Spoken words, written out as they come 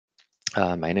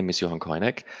My name is Johann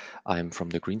Koinegg. I'm from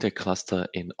the Green Tech cluster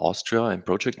in Austria. I'm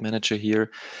project manager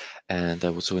here, and I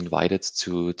was so invited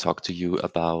to talk to you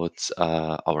about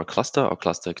our cluster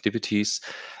activities,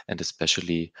 and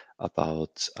especially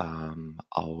about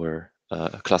our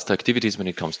cluster activities when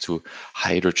it comes to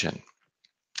hydrogen.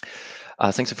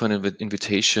 Thanks for an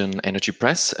invitation, Energy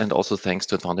Press, and also thanks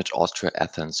to Advantage Austria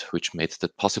Athens, which made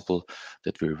it possible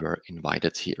that we were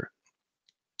invited here.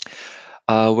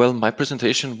 Well, my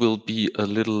presentation will be a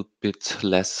little bit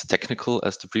less technical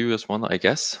as the previous one, I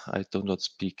guess. I do not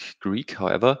speak Greek,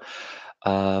 however,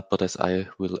 but as I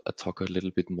will talk a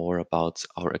little bit more about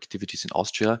our activities in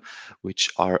Austria, which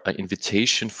are an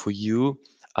invitation for you,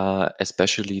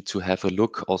 especially to have a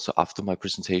look also after my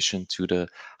presentation to the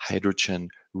Hydrogen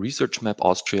Research Map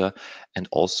Austria, and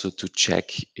also to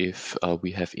check if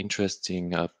we have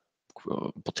interesting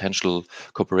potential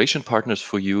cooperation partners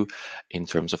for you in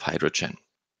terms of hydrogen.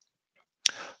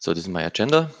 So this is my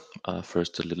agenda.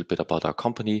 First, a little bit about our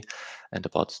company and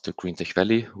about the Green Tech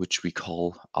Valley, which we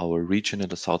call our region in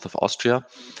the south of Austria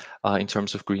in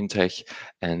terms of green tech,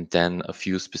 and then a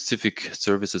few specific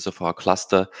services of our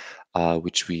cluster,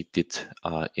 which we did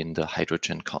in the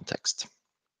hydrogen context.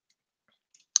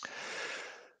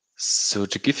 So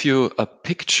to give you a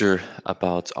picture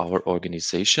about our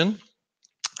organization,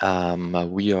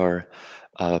 we are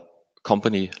a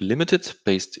company limited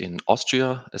based in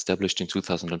Austria, established in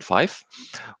 2005.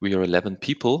 We are 11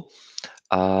 people,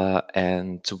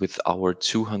 and with our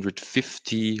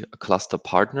 250 cluster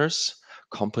partners,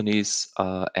 companies,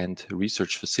 and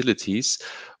research facilities,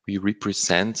 we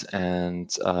represent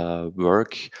and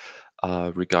work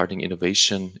regarding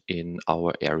innovation in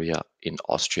our area in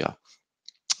Austria.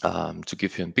 To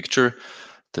give you a picture,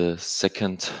 the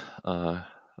second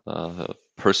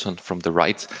person from the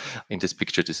right in this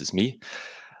picture, this is me.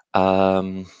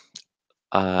 And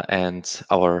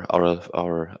our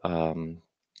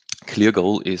clear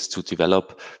goal is to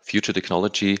develop future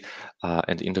technology,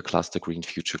 and in the cluster green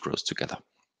future grows together.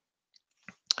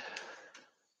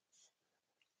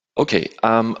 Okay,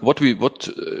 what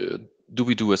do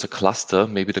we do as a cluster?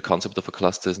 Maybe the concept of a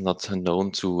cluster is not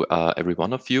known to every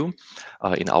one of you.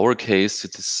 In our case,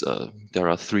 it is there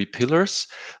are three pillars.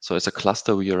 So as a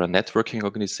cluster, we are a networking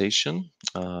organization.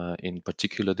 In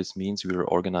particular, this means we are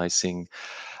organizing,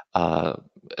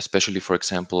 especially, for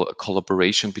example, a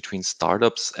collaboration between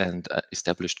startups and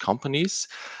established companies.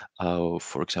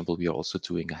 For example, we are also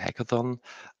doing a hackathon.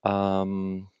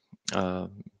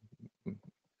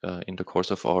 In the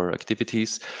course of our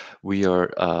activities, we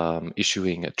are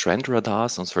issuing trend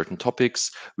radars on certain topics.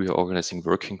 We are organizing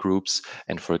working groups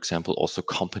and, for example, also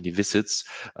company visits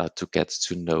to get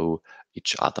to know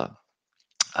each other.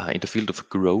 In the field of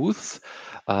growth,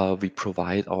 we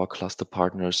provide our cluster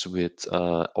partners with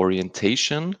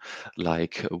orientation,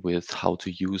 like with how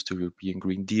to use the European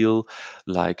Green Deal,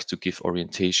 like to give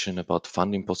orientation about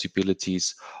funding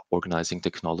possibilities, organizing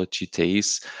technology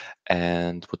days.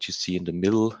 And what you see in the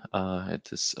middle at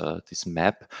this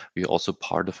map, we are also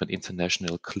part of an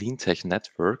international clean tech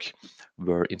network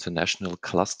where international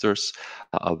clusters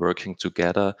are working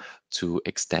together to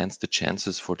extend the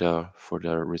chances for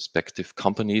their respective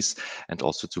companies and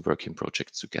also to work in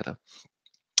projects together.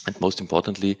 And most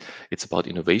importantly, it's about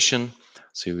innovation.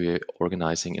 So we're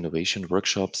organizing innovation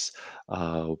workshops.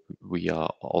 We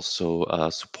are also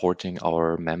supporting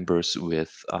our members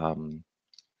with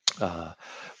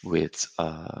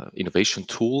innovation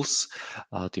tools,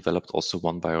 developed also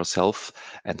one by ourselves,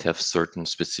 and have certain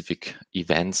specific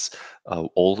events,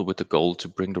 all with the goal to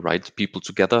bring the right people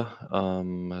together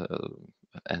and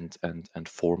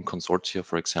form consortia,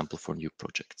 for example, for new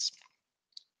projects.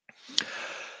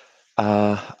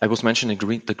 I was mentioning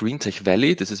the Green Tech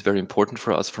Valley. This is very important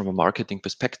for us from a marketing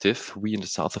perspective. We in the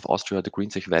south of Austria are the Green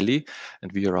Tech Valley,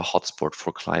 and we are a hotspot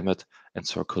for climate and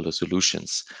circular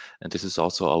solutions. And this is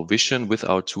also our vision with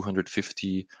our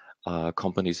 250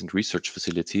 companies and research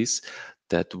facilities,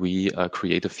 that we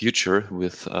create a future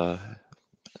with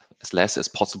as less as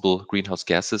possible greenhouse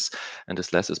gases and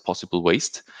as less as possible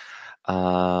waste.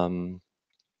 And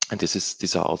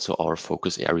these are also our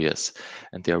focus areas.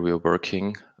 And there we are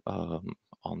working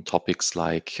on topics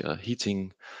like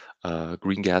heating,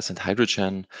 green gas and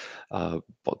hydrogen,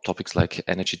 topics like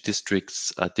energy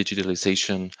districts,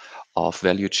 digitalization of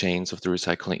value chains of the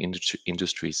recycling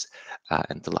industries,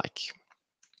 and the like.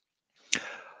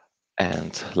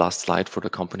 And last slide for the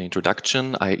company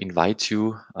introduction. I invite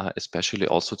you especially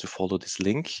also to follow this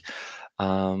link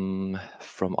from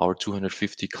our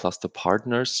 250 cluster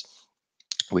partners.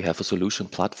 we have a solution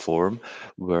platform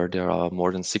where there are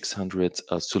more than 600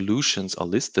 solutions are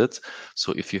listed.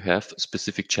 So if you have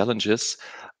specific challenges,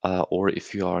 or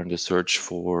if you are in the search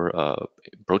for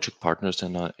project partners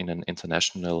in an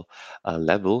international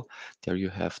level, there you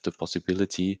have the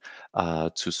possibility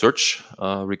to search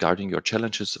regarding your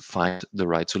challenges, find the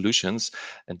right solutions,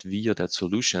 and via that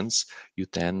solutions, you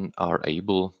then are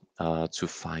able to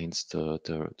find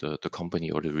the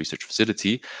company or the research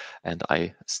facility. And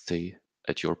I stay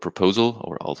at your proposal,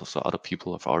 or also other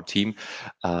people of our team,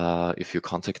 if you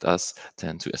contact us,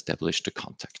 then to establish the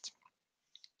contact.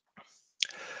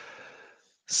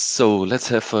 So let's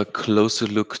have a closer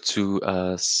look to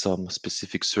some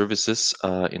specific services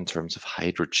in terms of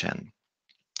hydrogen.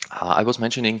 I was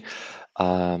mentioning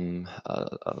our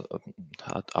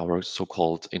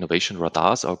so-called innovation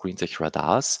radars, our green tech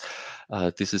radars.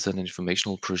 This is an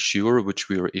informational brochure which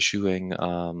we are issuing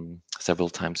several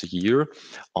times a year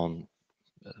on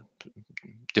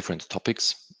different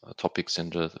topics in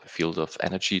the field of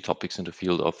energy, topics in the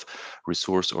field of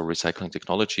resource or recycling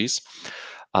technologies.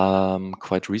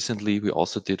 Quite recently, we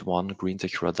also did one green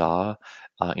tech radar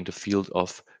in the field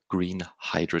of green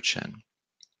hydrogen.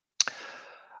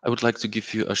 I would like to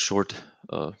give you a short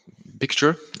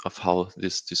picture of how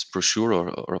this brochure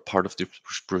or a part of the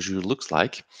brochure looks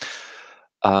like.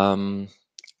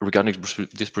 Regarding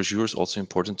this brochure, is also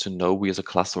important to know we as a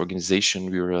cluster organization,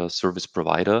 we are a service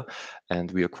provider, and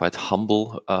we are quite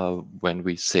humble when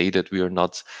we say that we are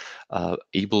not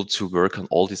able to work on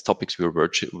all these topics we are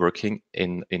working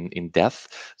in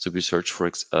depth. So we search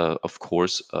for, of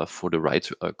course, for the right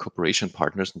cooperation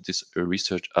partners. And this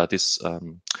research,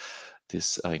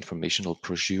 this informational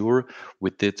brochure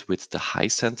we did with the High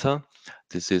Center.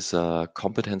 This is a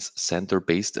competence center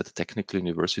based at the Technical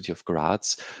University of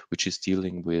Graz, which is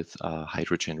dealing with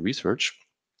hydrogen research.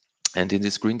 And in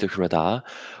this Green Tech Radar,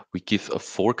 we give a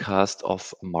forecast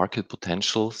of market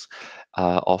potentials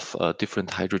of different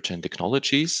hydrogen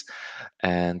technologies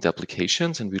and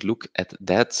applications. And we look at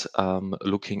that,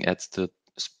 looking at the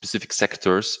specific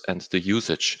sectors and the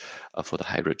usage for the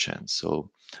hydrogen. So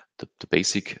the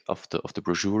basic of the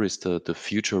brochure is the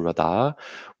future radar,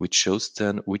 which shows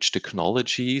then which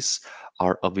technologies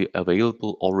are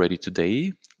available already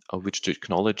today, which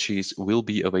technologies will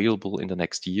be available in the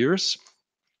next years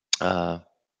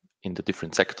in the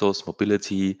different sectors,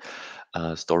 mobility,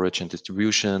 storage and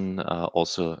distribution,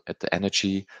 also at the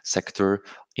energy sector,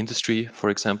 industry, for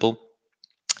example.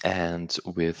 And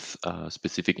with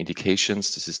specific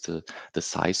indications, this is the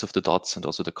size of the dots and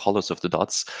also the colors of the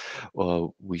dots.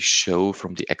 We show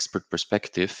from the expert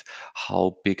perspective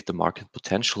how big the market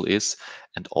potential is,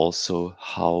 and also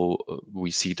how we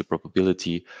see the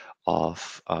probability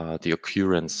of the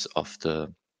occurrence of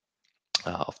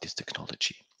this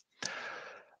technology.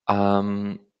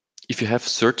 If you have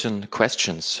certain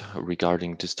questions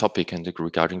regarding this topic and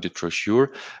regarding the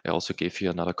brochure, I also gave you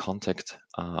another contact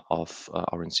of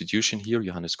our institution here,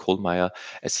 Johannes Kohlmeier,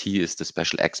 as he is the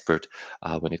special expert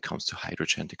when it comes to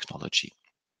hydrogen technology.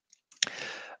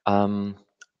 Our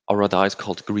radar is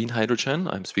called green hydrogen.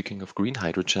 I'm speaking of green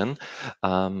hydrogen.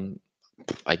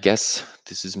 I guess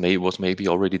this was maybe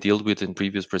already dealt with in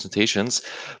previous presentations,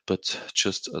 but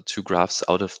just two graphs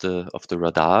out of the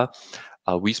radar.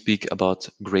 We speak about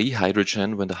gray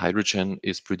hydrogen when the hydrogen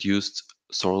is produced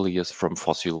solely from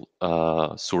fossil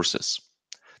sources.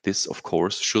 This, of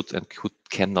course, should and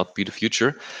cannot be the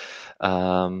future.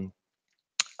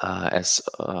 As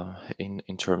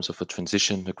in terms of a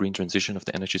transition, a green transition of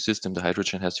the energy system, the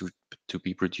hydrogen has to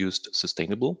be produced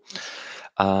sustainable.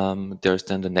 There's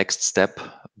then the next step,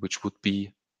 which would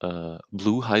be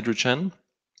blue hydrogen.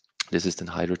 This is then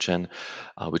hydrogen,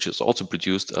 which is also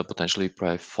produced potentially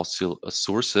by fossil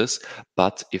sources,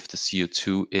 but if the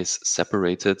CO2 is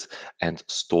separated and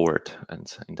stored, and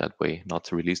in that way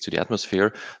not released to the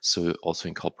atmosphere, so also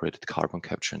incorporated carbon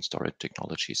capture and storage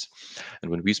technologies. And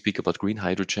when we speak about green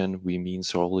hydrogen, we mean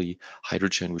solely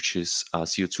hydrogen which is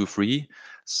CO2 free,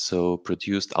 so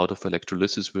produced out of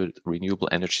electrolysis with renewable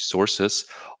energy sources,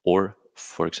 or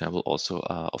for example also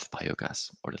of biogas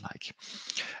or the like.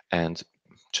 And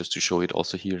just to show it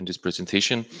also here in this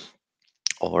presentation,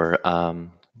 or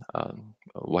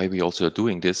why we also are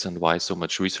doing this and why so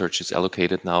much research is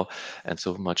allocated now and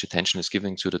so much attention is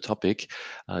given to the topic.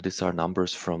 These are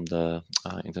numbers from the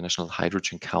International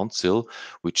Hydrogen Council,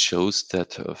 which shows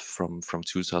that from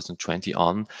 2020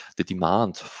 on, the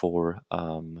demand for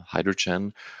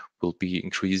hydrogen will be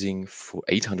increasing for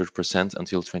 800%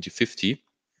 until 2050.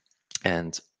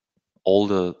 And all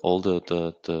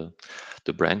the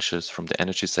branches from the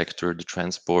energy sector, the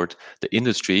transport, the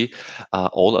industry,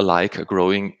 all alike are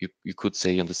growing, you could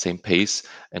say, on the same pace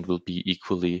and will be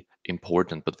equally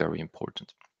important, but very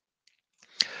important.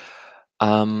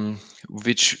 What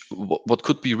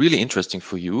could be really interesting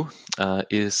for you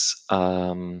is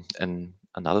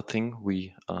another thing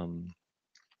we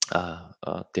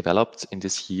developed in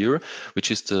this year,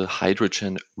 which is the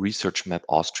Hydrogen Research Map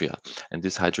Austria. And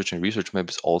this Hydrogen Research Map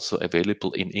is also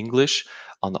available in English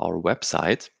on our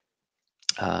website.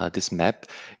 This map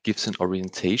gives an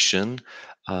orientation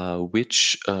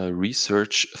which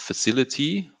research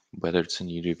facility, whether it's a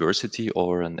university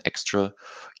or an extra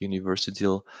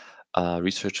universital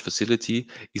research facility,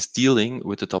 is dealing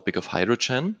with the topic of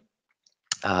hydrogen.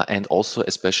 And also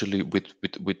especially with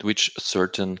which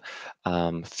certain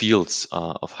fields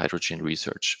of hydrogen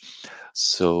research.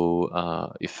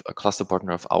 So if a cluster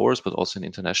partner of ours, but also an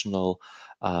international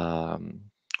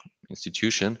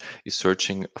institution is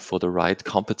searching for the right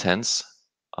competence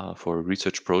for a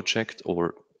research project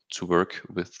or to work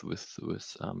with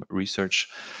research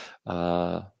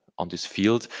on this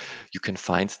field, you can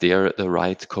find there the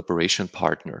right cooperation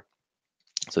partner.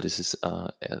 So this is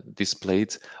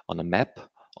displayed on a map,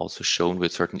 also shown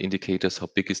with certain indicators, how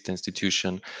big is the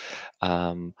institution,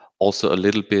 also a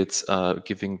little bit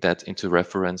giving that into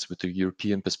reference with the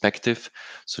European perspective,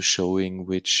 so showing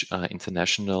which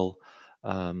international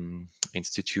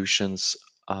institutions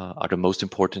are the most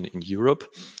important in Europe.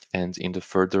 And in the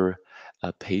further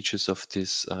pages of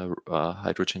this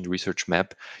hydrogen research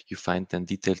map, you find then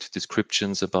detailed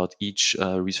descriptions about each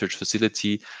research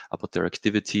facility, about their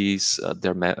activities,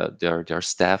 their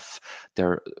staff,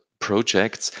 their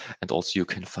projects, and also you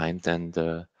can find then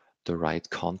the right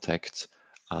contact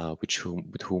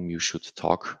with whom you should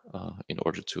talk in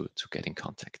order to get in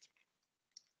contact.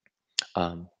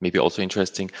 Maybe also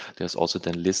interesting, there's also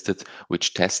then listed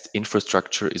which test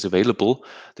infrastructure is available.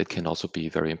 That can also be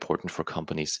very important for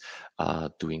companies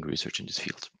doing research in this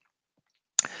field.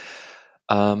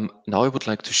 Now I would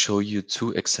like to show you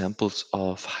two examples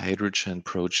of hydrogen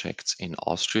projects in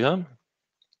Austria.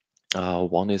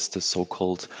 One is the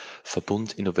so-called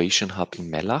Verbund Innovation Hub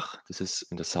in Mellach. This is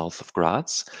in the south of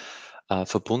Graz.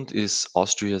 Verbund is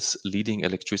Austria's leading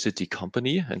electricity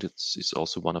company, and it's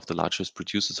also one of the largest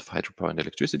producers of hydropower and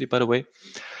electricity, by the way.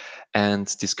 And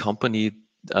this company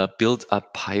built a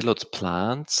pilot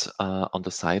plant on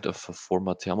the site of a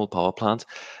former thermal power plant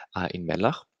in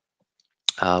Mellach,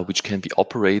 which can be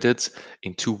operated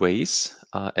in two ways,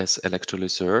 as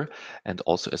electrolyzer and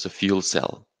also as a fuel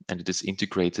cell. And it is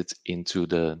integrated into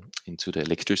the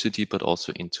electricity, but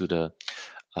also into the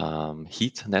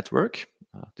heat network.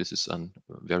 This is a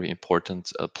very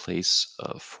important place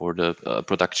for the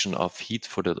production of heat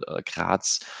for the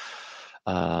Graz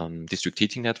district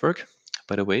heating network,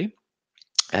 by the way.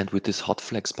 And with this hot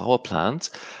flex power plant,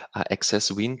 excess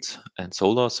wind and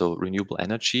solar, so renewable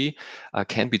energy,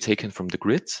 can be taken from the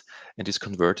grid and is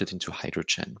converted into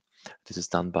hydrogen. This is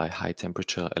done by high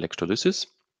temperature electrolysis.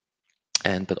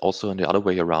 But also on the other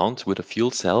way around, with a fuel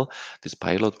cell, this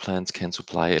pilot plant can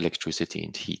supply electricity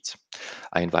and heat.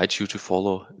 I invite you to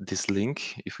follow this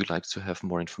link if you'd like to have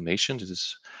more information. This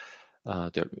is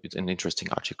it's an interesting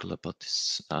article about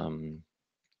this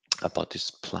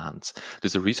plant.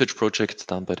 There's a research project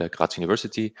done by the Graz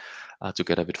University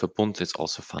together with Verbund. It's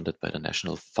also funded by the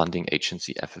national funding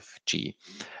agency FFG,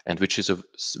 and which is a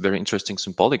very interesting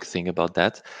symbolic thing about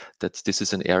that this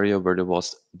is an area where there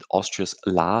was Austria's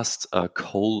last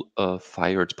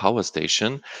coal-fired power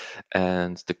station,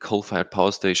 and the coal-fired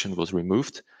power station was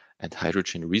removed and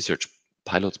hydrogen research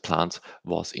pilot plant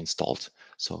was installed.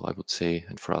 So I would say,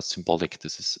 and for us symbolic,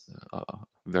 this is a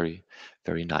very,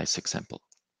 very nice example.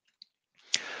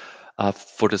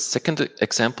 For the second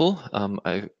example,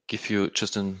 I give you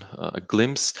just a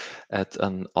glimpse at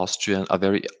a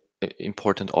very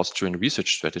important Austrian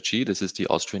research strategy. This is the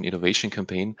Austrian innovation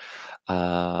campaign,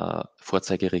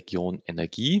 Vorzeigeregion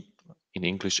Energie, in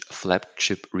English,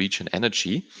 Flagship Region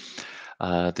Energy.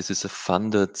 This is a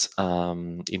funded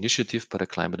initiative by the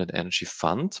Climate and Energy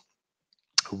Fund,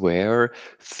 where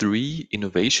 3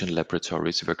 innovation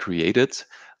laboratories were created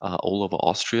all over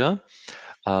Austria,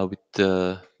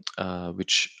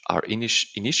 which are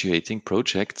initiating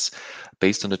projects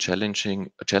based on the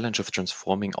challenge of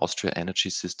transforming Austria energy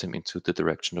system into the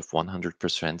direction of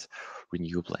 100%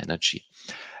 renewable energy.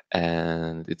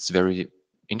 And it's very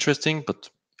interesting, but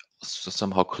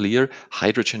somehow clear.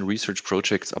 Hydrogen research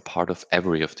projects are part of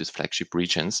every of these flagship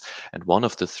regions, and one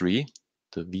of the 3,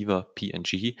 the Viva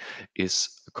PNG, is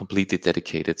completely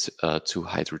dedicated to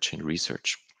hydrogen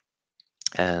research.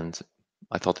 And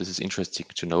I thought this is interesting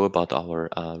to know about our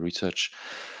research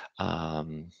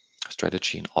um,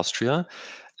 strategy in Austria.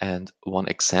 And one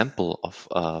example of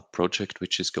a project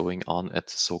which is going on at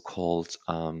the so-called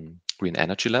Green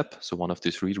Energy Lab, so one of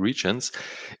the three regions,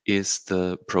 is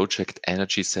the project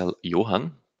Energy Cell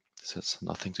Johann. This has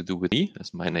nothing to do with me,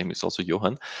 as my name is also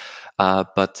Johann,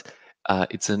 but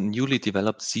it's a newly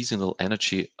developed seasonal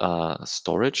energy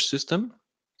storage system.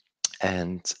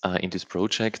 And in this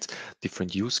project,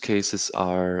 different use cases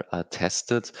are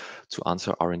tested to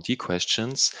answer R&D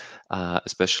questions,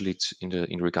 especially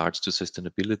in regards to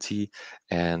sustainability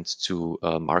and to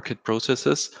market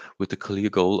processes, with the clear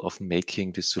goal of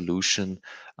making the solution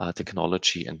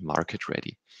technology and market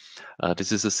ready.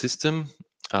 This is a system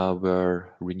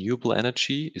where renewable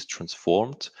energy is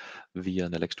transformed via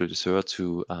an electrolyseur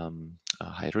to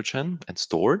hydrogen and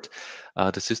stored.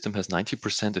 The system has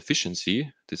 90%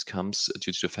 efficiency. This comes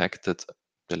due to the fact that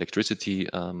the electricity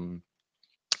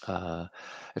uh,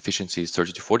 efficiency is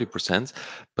 30 to 40%,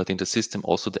 but in the system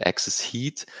also the excess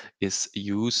heat is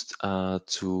used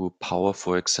to power,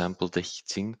 for example, the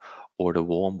heating or the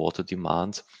warm water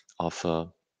demand of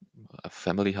a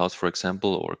family house, for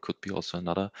example, or it could be also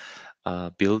another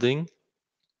building.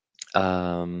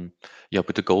 Yeah,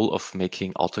 with the goal of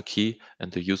making autarky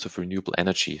and the use of renewable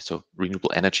energy, so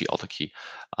renewable energy autarky,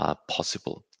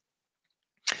 possible.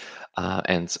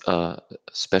 And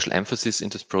special emphasis in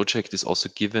this project is also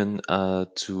given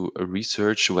to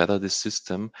research whether this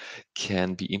system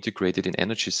can be integrated in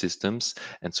energy systems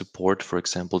and support, for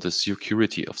example, the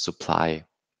security of supply.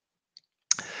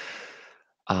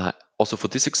 Also, for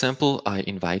this example, I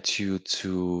invite you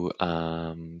to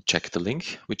check the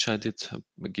link which I did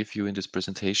give you in this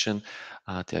presentation.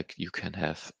 There you can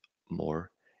have more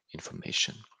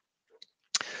information.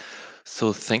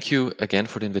 So thank you again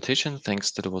for the invitation.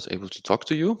 Thanks that I was able to talk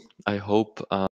to you. I hope